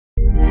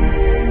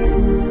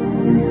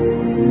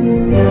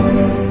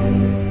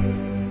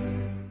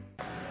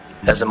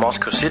As a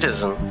Moscow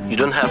citizen, you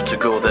don't have to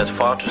go that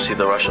far to see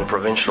the Russian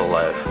provincial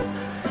life.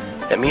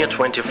 A mere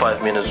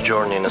 25 minutes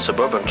journey in a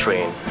suburban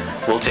train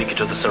will take you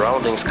to the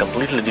surroundings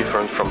completely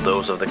different from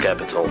those of the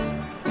capital.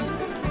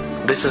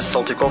 This is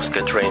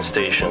Saltykovskaya train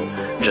station,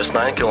 just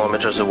 9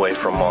 kilometers away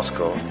from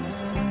Moscow.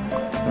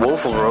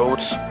 Woeful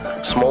roads,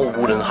 small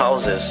wooden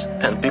houses,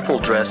 and people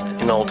dressed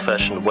in an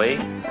old-fashioned way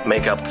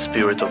make up the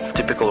spirit of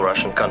typical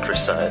Russian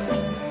countryside.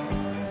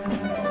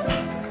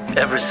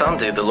 Every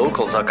Sunday, the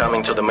locals are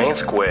coming to the main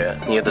square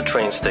near the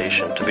train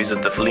station to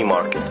visit the flea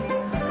market.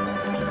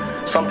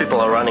 Some people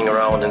are running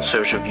around in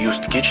search of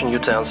used kitchen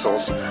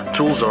utensils,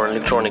 tools or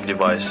electronic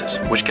devices,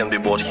 which can be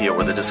bought here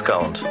with a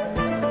discount.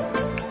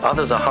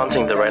 Others are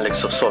hunting the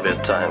relics of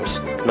Soviet times,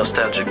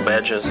 nostalgic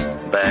badges,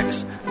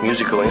 bags,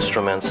 musical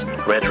instruments,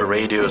 retro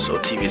radios or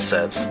TV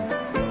sets.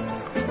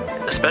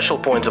 A special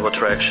point of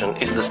attraction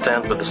is the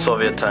stand with the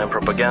Soviet time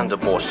propaganda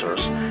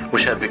posters,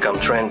 which have become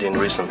trendy in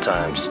recent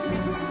times.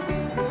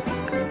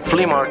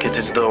 Flea market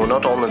is though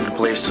not only the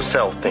place to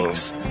sell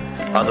things.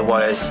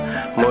 Otherwise,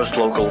 most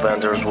local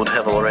vendors would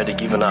have already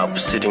given up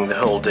sitting the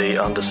whole day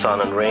under sun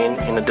and rain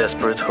in a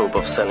desperate hope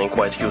of selling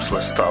quite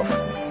useless stuff.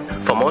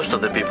 For most of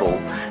the people,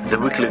 the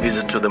weekly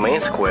visit to the main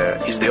square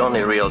is the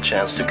only real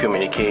chance to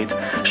communicate,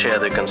 share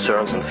their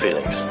concerns and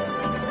feelings.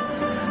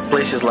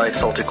 Places like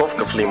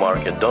Saltykovka flea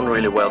market don't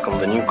really welcome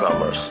the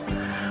newcomers.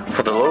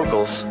 For the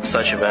locals,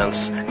 such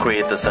events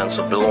create the sense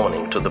of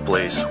belonging to the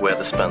place where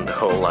they spend their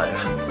whole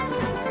life.